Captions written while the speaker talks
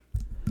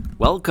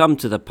Welcome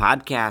to the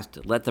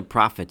podcast, Let the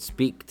Prophet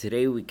Speak.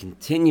 Today we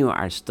continue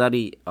our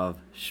study of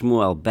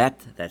Shmuel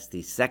Bet. That's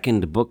the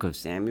second book of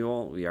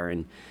Samuel. We are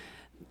in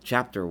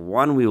chapter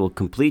 1. We will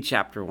complete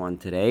chapter 1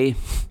 today.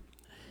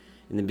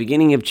 In the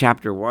beginning of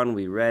chapter 1,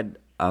 we read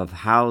of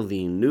how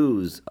the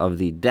news of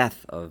the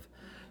death of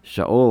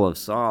Shaul, of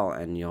Saul,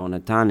 and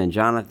Jonathan and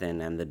Jonathan,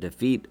 and the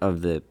defeat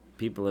of the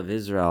people of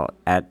Israel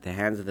at the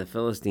hands of the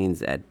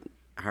Philistines at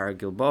Har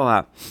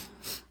Gilboa,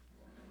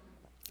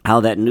 how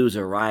that news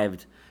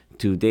arrived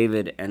to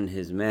David and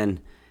his men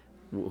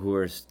who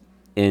were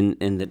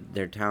in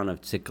their town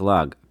of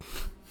Ziklag.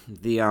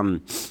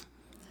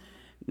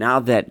 Now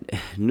that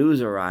news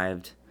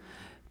arrived,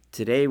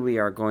 today we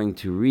are going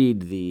to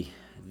read the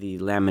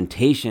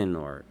lamentation,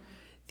 or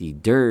the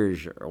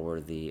dirge,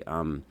 or the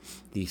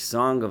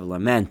song of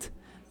lament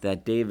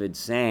that David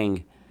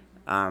sang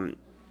in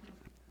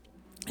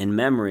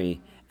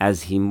memory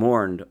as he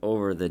mourned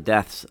over the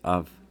deaths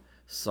of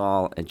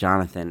Saul and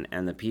Jonathan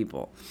and the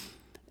people.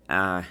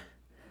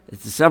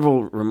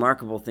 Several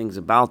remarkable things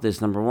about this.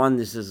 Number one,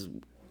 this is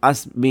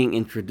us being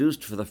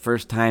introduced for the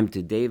first time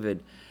to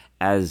David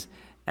as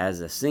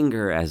a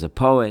singer, as a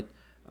poet.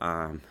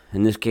 In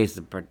this case,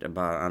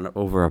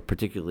 over a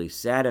particularly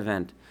sad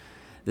event.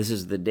 This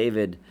is the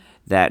David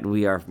that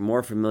we are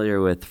more familiar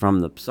with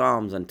from the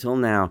Psalms. Until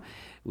now,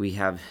 we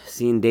have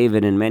seen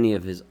David in many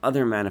of his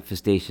other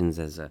manifestations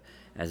as a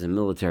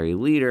military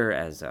leader,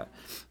 as a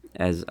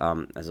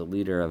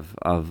leader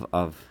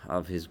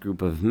of his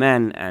group of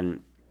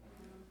men,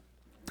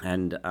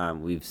 and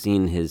we've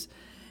seen his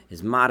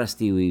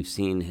modesty. We've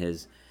seen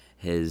his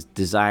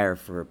desire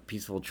for a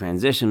peaceful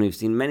transition.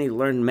 We've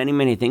learned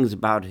many things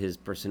about his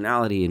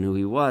personality and who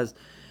he was.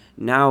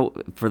 Now,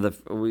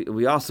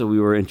 we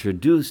were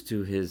introduced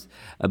to his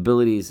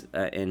abilities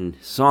in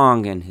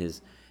song and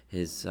his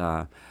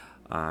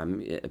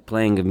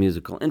playing of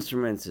musical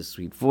instruments, his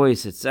sweet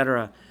voice,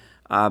 etc.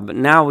 But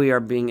now we are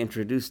being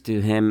introduced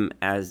to him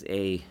as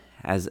a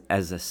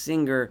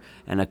singer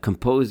and a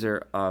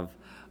composer of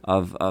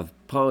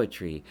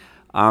poetry.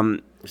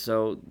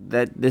 So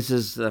that this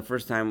is the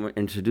first time we're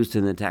introduced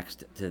in the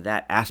text to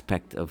that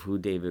aspect of who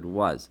David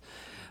was.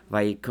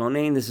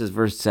 Vayikonein, this is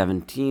verse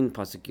 17,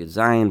 Pasuk Yud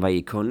Zayin.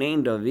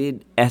 Vayikonein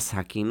David es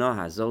hakino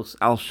hazos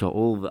al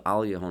Shaul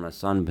v'al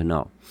Yehonasan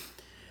beno.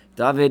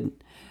 David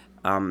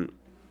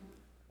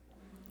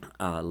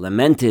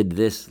lamented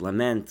this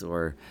lament,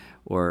 or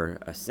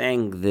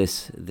sang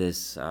this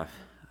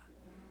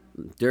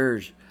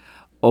dirge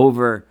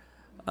over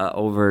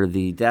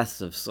the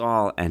deaths of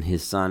Saul and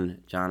his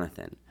son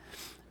Jonathan.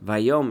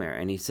 Vayomer,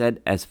 and he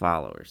said as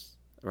follows,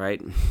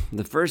 right?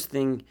 The first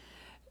thing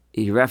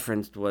he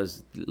referenced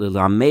was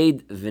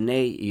Lamed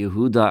V'nei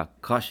Yehuda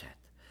Koshet.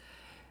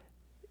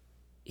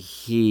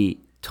 He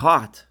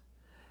taught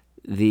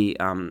the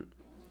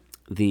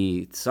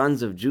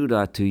sons of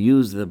Judah to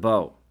use the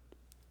bow.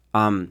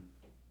 Hinei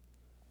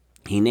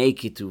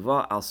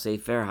Kituva al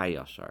Sefer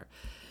Hayashar.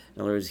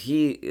 In other words,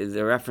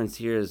 the reference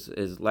here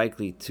is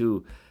likely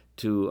to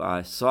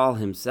Saul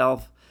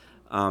himself.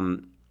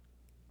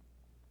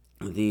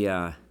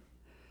 There's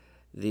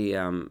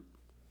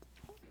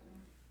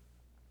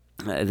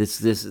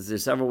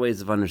several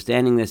ways of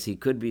understanding this. He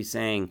could be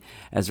saying,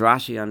 as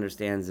Rashi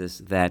understands this,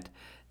 that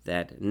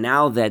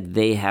now that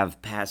they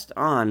have passed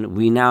on,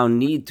 we now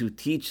need to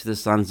teach the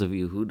sons of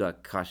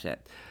Yehuda Kashet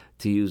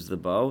to use the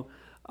bow.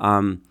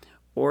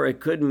 Or it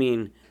could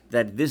mean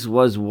that this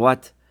was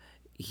what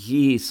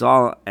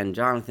Saul and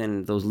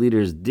Jonathan, those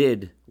leaders,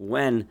 did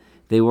when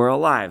they were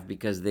alive,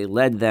 because they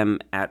led them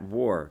at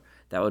war.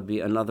 That would be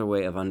another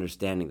way of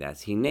understanding that.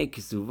 Hinei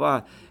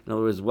Kisuva, in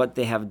other words, what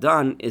they have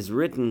done is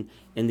written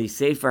in the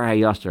Sefer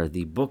HaYashar,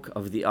 the Book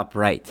of the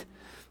Upright.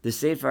 The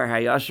Sefer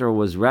HaYashar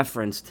was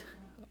referenced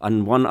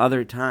on one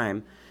other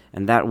time,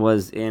 and that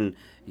was in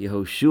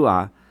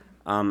Yehoshua.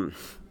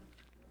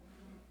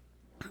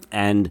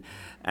 And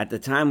at the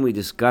time we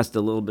discussed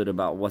a little bit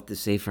about what the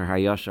Sefer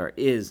HaYashar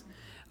is.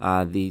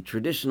 The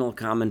traditional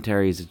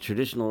commentaries, the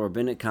traditional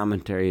rabbinic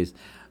commentaries,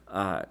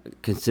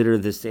 consider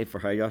the Sefer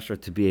HaYashar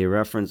to be a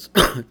reference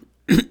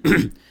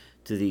to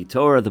the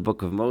Torah, the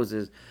Book of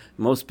Moses,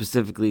 most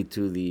specifically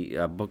to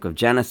the Book of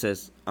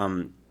Genesis.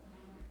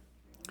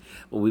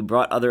 We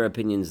brought other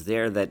opinions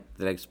there that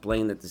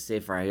explain that the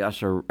Sefer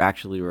HaYashar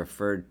actually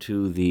referred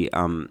to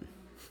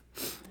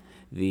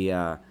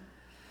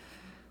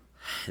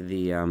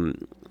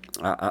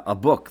a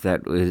book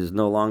that is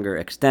no longer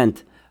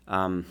extant,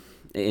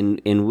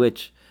 in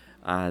which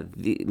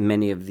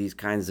many of these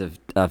kinds of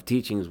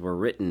teachings were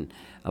written,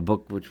 a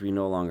book which we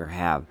no longer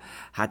have.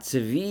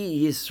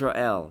 Hatzevi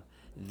Yisrael,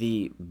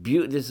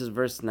 this is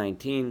verse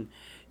 19,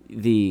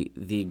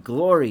 the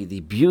glory, the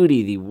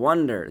beauty, the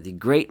wonder, the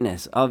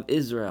greatness of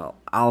Israel,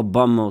 al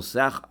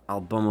bamosecha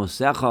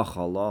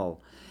chalal,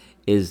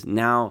 is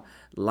now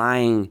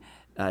lying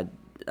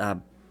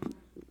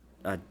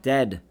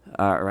dead,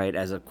 right,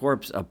 as a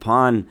corpse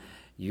upon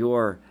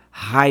your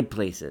high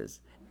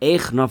places.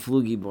 Eich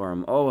naflu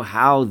giborim, oh,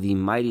 how the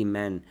mighty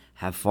men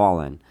have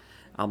fallen.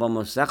 Alba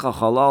Mosecha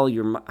Chalal,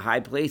 your high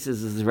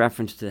places, is a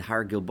reference to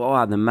Har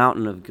Gilboa, the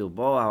mountain of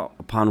Gilboa,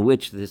 upon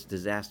which this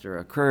disaster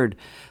occurred.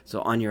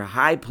 So on your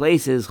high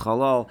places,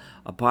 Chalal,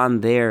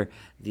 upon there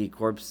the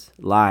corpse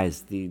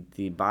lies, the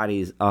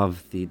bodies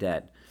of the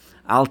dead.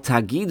 Al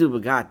Tagidu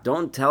Begat,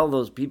 don't tell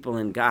those people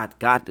in Gat.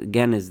 Gat,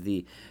 again, is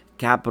the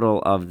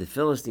capital of the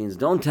Philistines.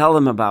 Don't tell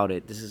them about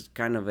it. This is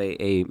kind of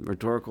a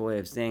rhetorical way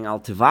of saying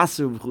Al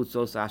Tivasu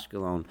B'chutzos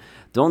Ashkelon.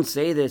 Don't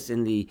say this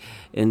in the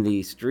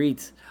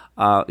streets,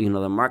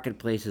 the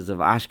marketplaces of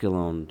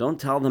Ashkelon. Don't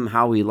tell them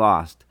how we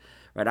lost.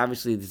 Right?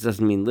 Obviously, this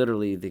doesn't mean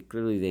literally.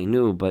 Clearly they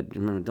knew, but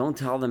remember, don't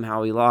tell them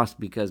how we lost,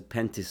 because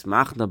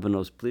pentismachna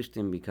benos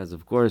plishtim, because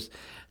of course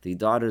the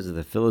daughters of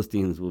the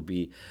Philistines will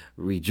be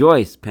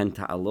rejoiced.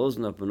 Penta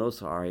alozna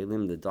benos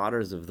arelim, the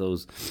daughters of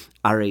those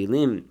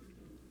arelim.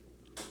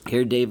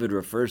 Here David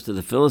refers to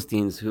the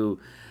Philistines, who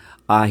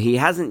he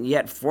hasn't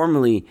yet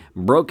formally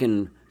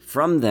broken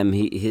from them.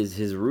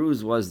 His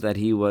ruse was that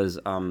he was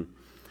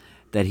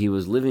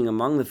living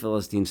among the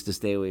Philistines to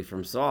stay away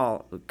from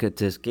Saul,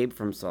 to escape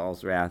from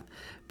Saul's wrath,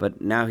 but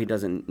now he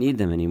doesn't need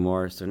them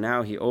anymore. So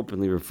now he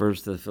openly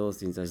refers to the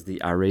Philistines as the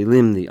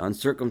Arelim, the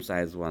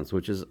uncircumcised ones,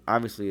 which is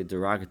obviously a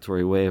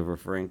derogatory way of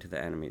referring to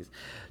the enemies.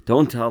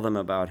 Don't tell them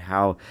about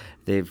how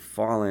they've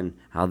fallen,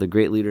 how the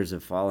great leaders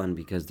have fallen,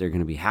 because they're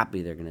going to be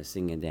happy, they're going to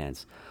sing and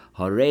dance.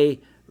 Hare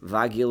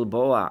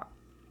Vagilboa.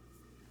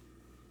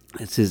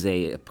 This is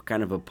a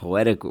kind of a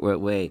poetic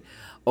way.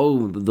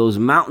 Oh, those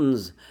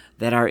mountains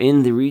that are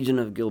in the region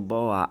of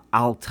Gilboa,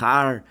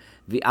 Altar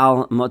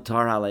v'al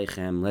motar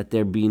aleichem, let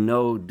there be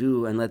no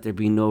dew and let there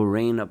be no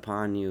rain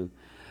upon you.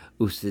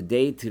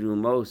 Usedei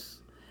tirumos,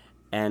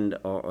 and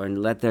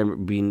let there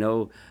be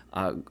no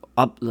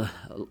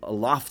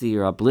lofty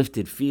or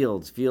uplifted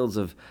fields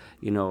of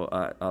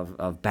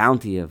of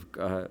bounty, of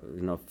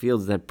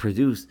fields that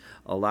produce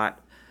a lot.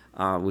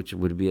 Which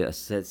would be a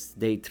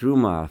sedei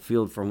truma, a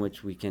field from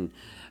which we can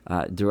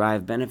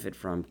derive benefit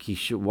from.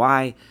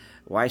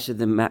 Why should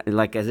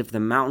like as if the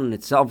mountain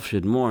itself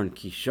should mourn?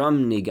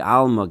 Kisham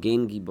nigal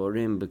magen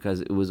giborim,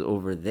 because it was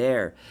over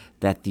there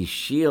that the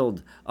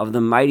shield of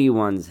the mighty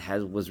ones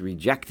was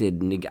rejected.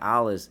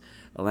 Nigal is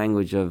a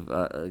language of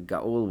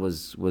Gaul,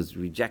 was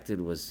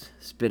rejected, was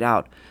spit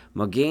out.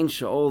 Magen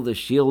Shaol, the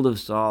shield of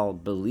Saul,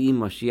 Beli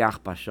Mashiach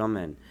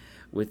Bashamen,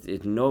 with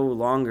it no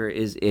longer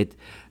is it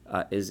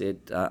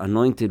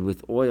anointed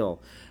with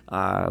oil.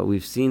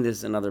 We've seen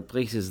this in other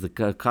places. The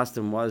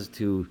custom was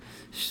to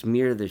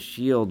smear the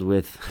shield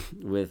with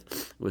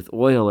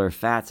oil or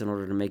fats in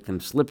order to make them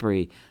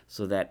slippery,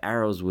 so that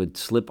arrows would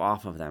slip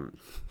off of them.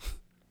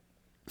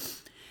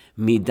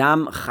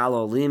 Midam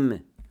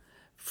chalolim,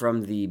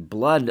 from the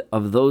blood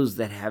of those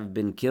that have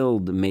been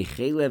killed.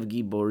 Mechelev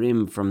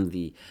giborim, from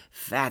the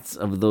fats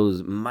of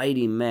those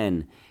mighty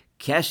men.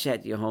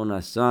 Keshet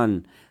Yehona,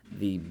 son,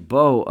 the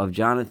bow of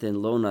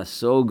Jonathan, Lona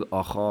Sog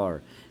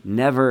Achar,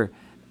 never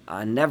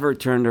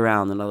turned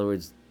around. In other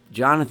words,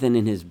 Jonathan,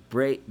 in his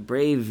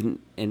brave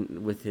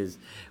and with his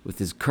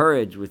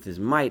courage, with his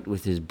might,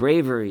 with his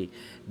bravery,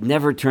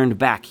 never turned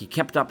back. He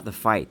kept up the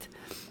fight.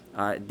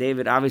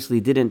 David obviously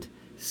didn't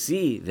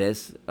see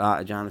this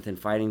Jonathan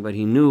fighting, but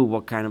he knew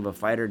what kind of a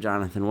fighter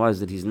Jonathan was.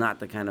 That he's not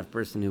the kind of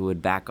person who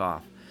would back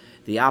off.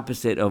 The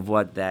opposite of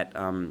what that.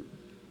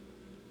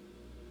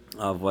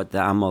 Of what the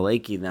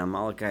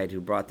Amalekite who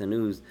brought the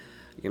news,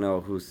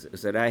 who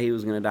said he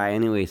was going to die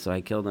anyway, so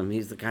I killed him.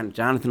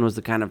 Jonathan was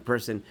the kind of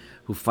person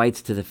who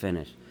fights to the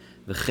finish.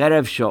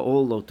 V'cherev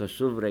Shaul lo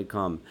tashuv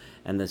rekam,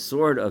 and the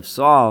sword of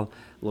Saul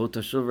lo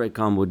tashuv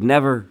rekam would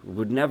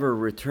never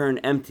return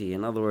empty.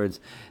 In other words,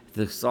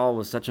 Saul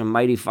was such a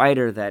mighty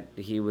fighter that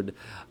he would,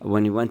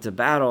 when he went to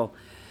battle,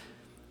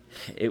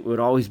 it would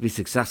always be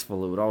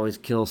successful. It would always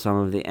kill some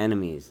of the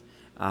enemies.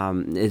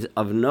 Is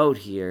of note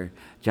here,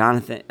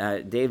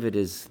 David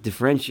is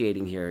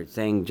differentiating here,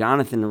 saying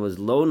Jonathan was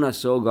lo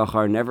nasog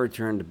achar, never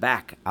turned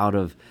back out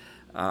of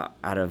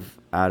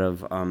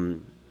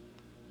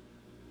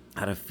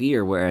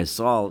fear, whereas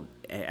Saul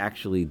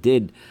actually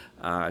did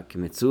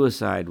commit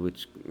suicide,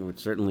 which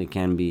certainly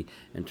can be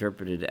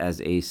interpreted as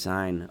a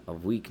sign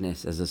of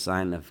weakness, as a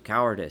sign of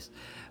cowardice.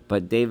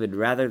 But David,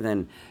 rather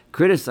than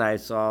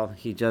criticize Saul,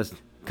 he just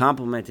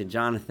complimented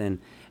Jonathan,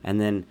 and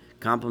then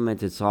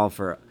complimented Saul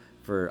for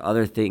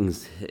other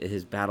things,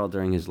 his battle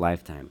during his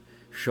lifetime.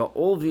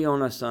 Shaul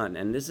v'Yona, son,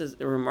 and this is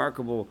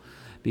remarkable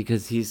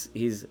because he's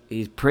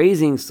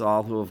praising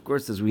Saul, who of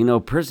course, as we know,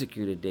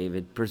 persecuted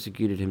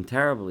him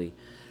terribly,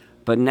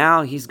 but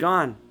now he's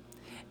gone,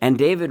 and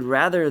David,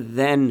 rather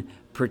than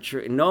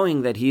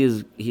knowing that he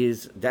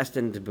is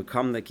destined to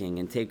become the king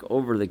and take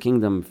over the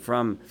kingdom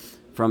from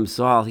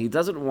Saul, he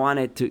doesn't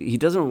want to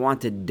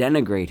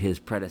denigrate his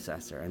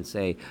predecessor and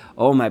say,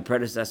 "Oh, my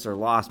predecessor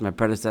lost. My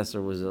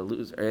predecessor was a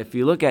loser." If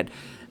you look at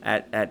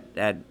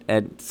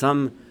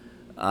some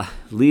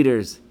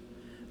leaders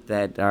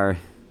that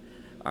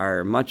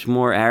are much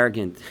more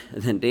arrogant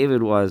than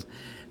David was,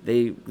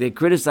 they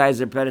criticize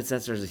their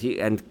predecessors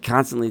and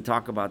constantly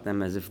talk about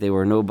them as if they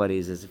were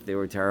nobodies, as if they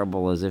were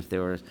terrible, as if they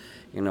were,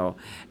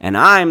 and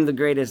I'm the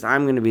greatest,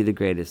 I'm going to be the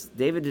greatest.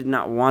 David did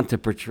not want to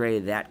portray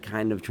that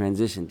kind of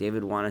transition.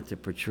 David wanted to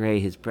portray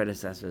his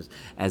predecessors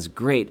as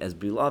great, as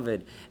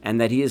beloved,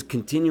 and that he is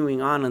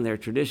continuing on in their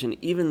tradition,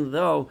 even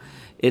though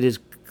it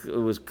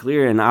was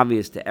clear and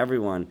obvious to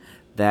everyone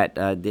that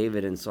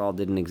David and Saul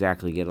didn't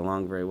exactly get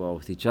along very well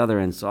with each other,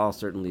 and Saul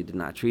certainly did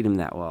not treat him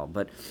that well.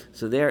 But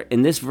so there,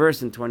 in this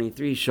verse in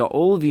 23,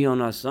 Shaul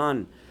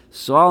v'Yonasan,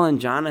 Saul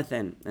and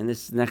Jonathan, and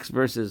this next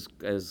verse is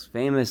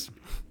famous.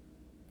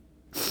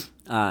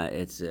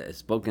 It's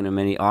spoken of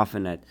many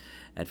often at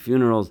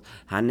funerals.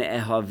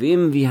 They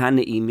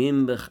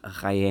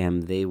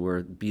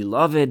were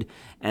beloved,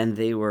 and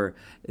they were.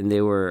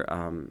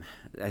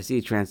 I see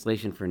a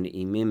translation for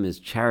ne'imim is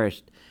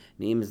cherished.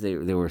 Ne'im is they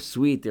were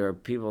sweet. They were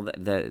people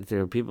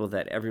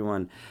that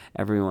everyone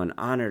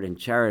honored and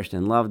cherished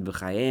and loved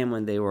b'chayim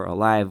when they were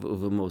alive.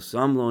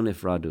 Uv'mosam lo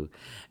nifradu,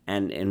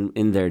 and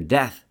in their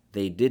death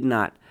they did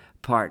not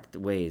part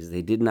ways.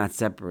 They did not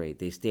separate.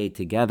 They stayed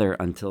together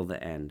until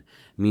the end.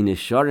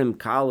 Minisharim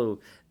kalu,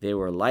 they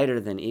were lighter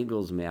than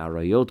eagles.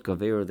 Me'arayot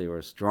kaveru, they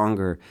were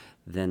stronger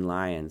than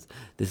lions.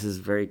 This is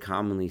very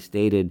commonly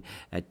stated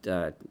at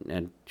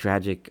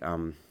tragic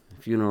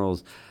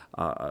funerals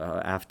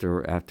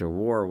after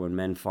war, when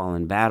men fall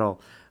in battle.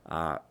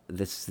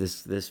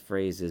 This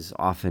phrase is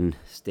often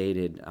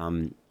stated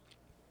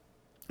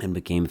and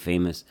became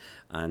famous,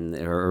 and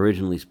are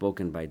originally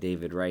spoken by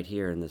David right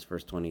here in this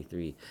verse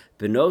 23.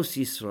 Benos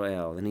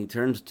Yisrael, and he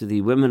turns to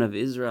the women of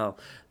Israel,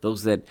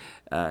 those that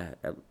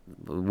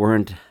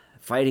weren't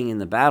fighting in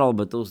the battle,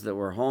 but those that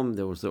were home,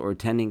 those that were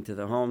tending to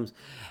the homes,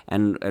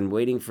 and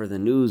waiting for the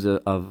news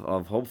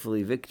of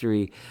hopefully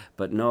victory.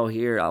 But no,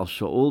 here, Al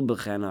Shaul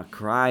B'chena,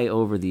 cry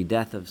over the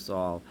death of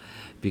Saul,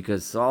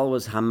 because Saul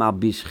was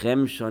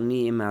Hamabishchem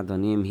Shoni im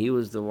Adonim. He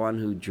was the one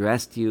who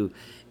dressed you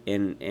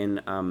in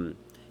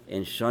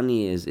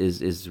shoni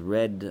is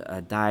red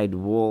dyed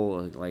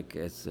wool, like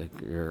it's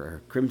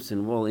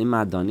crimson wool,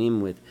 imadonim,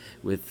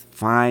 with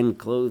fine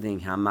clothing.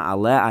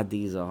 Hama'aleh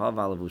adi zahav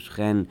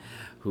alavushchen,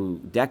 who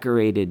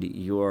decorated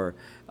your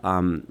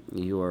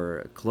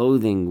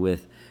clothing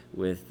with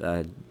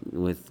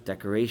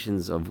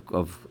decorations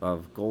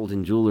of gold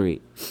and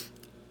jewelry.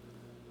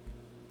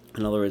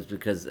 In other words,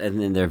 because and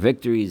in their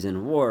victories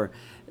in war,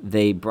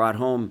 they brought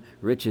home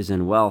riches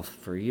and wealth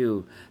for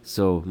you,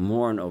 so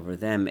mourn over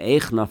them.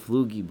 Eich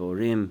naflu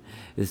giborim.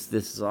 This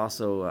is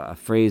also a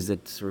phrase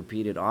that's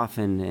repeated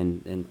often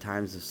in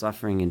times of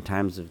suffering, in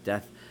times of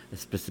death,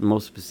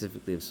 most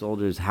specifically of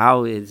soldiers.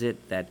 How is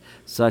it that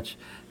such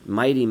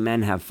mighty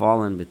men have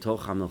fallen?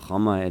 B'toch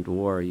hamilchama, at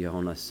war.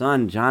 Yehona's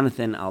son,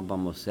 Jonathan, al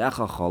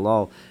bamosecha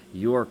cholol,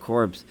 your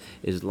corpse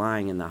is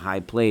lying in the high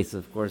place.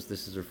 Of course,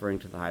 this is referring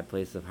to the high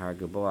place of Har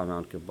Gilboa,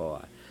 Mount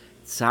Gilboa.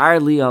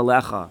 Tsar li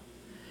alecha.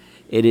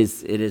 It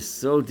is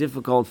so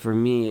difficult for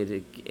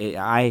me.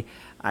 I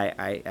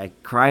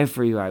cry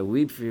for you. I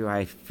weep for you.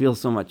 I feel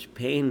so much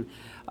pain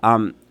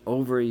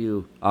over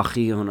you,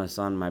 Achi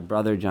Yonasan, my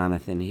brother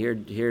Jonathan. Here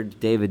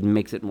David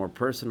makes it more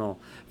personal.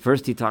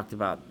 First he talked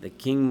about the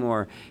king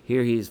more.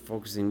 Here he's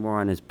focusing more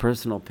on his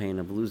personal pain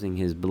of losing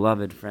his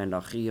beloved friend,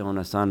 Achi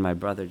Yonasan, my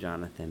brother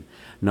Jonathan.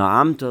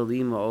 Na'am tali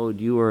ma'od,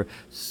 you are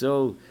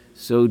so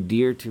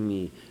dear to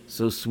me,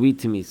 so sweet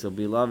to me, so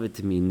beloved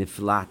to me.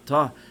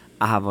 Niflata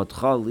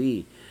ahavotcha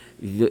li,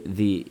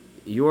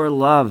 your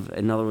love,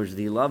 in other words,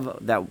 the love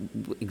that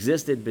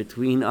existed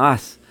between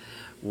us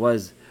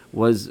was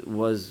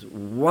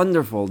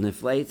wonderful.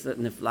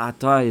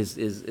 Niflata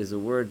is a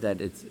word that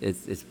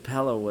its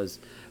pella was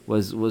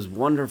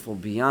wonderful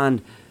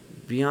beyond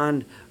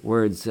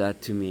words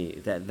to me.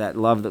 That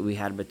love that we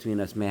had between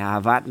us,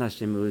 me'ahavat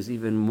nashim, it was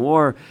even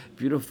more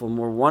beautiful,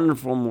 more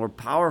wonderful, more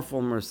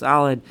powerful, more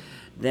solid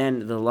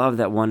than the love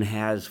that one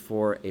has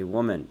for a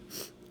woman.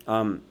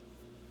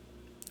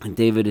 And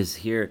David is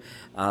here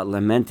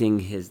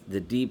lamenting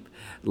the deep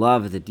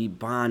love, the deep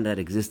bond that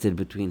existed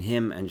between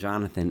him and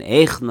Jonathan.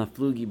 Eich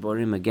naflu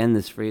giborim. Again,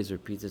 this phrase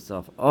repeats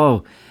itself.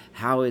 Oh,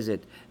 how is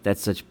it that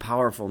such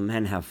powerful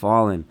men have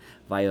fallen?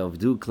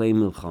 Vayovdu klei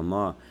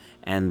milchama.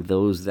 And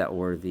those that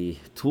were the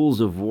tools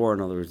of war, in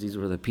other words, these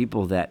were the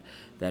people that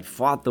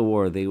fought the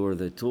war. They were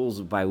the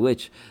tools by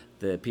which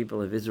the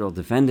people of Israel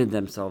defended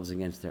themselves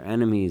against their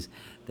enemies.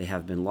 They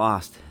have been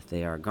lost.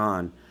 They are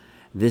gone.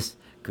 This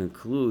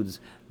concludes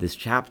this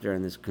chapter,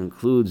 and this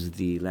concludes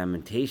the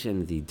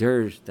lamentation, the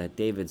dirge that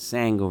David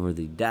sang over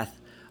the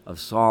death of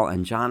Saul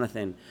and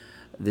Jonathan.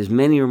 There's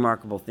many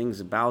remarkable things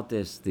about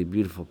this: the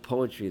beautiful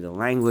poetry, the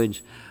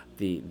language,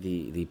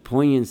 the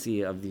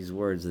poignancy of these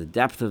words, the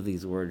depth of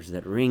these words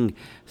that ring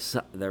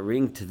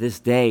to this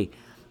day.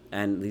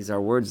 And these are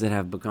words that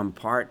have become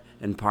part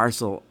and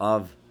parcel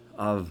of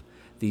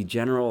the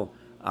general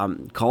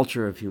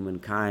culture of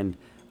humankind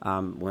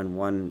when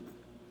one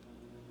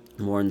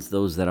mourns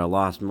those that are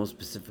lost, most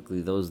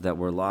specifically those that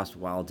were lost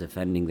while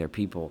defending their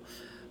people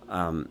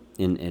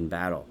in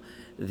battle.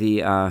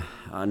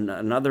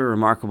 Another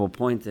remarkable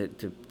point that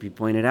to be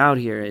pointed out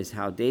here is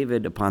how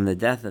David, upon the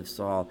death of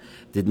Saul,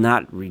 did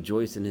not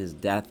rejoice in his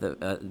death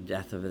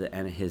of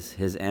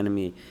his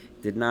enemy,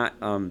 did not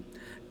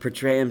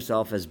portray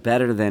himself as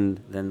better than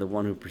the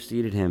one who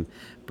preceded him,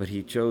 but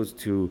he chose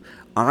to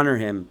honor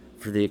him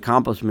for the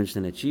accomplishments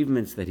and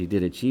achievements that he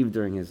did achieve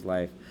during his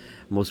life,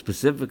 most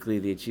specifically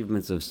the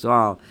achievements of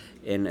Saul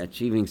in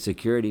achieving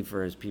security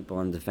for his people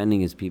and defending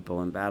his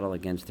people in battle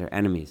against their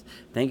enemies.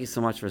 Thank you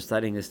so much for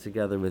studying this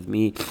together with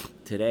me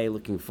today.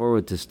 Looking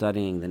forward to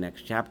studying the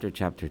next chapter,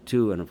 chapter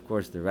 2, and of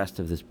course the rest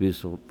of this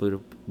beautiful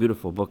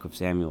book of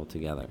Samuel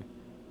together.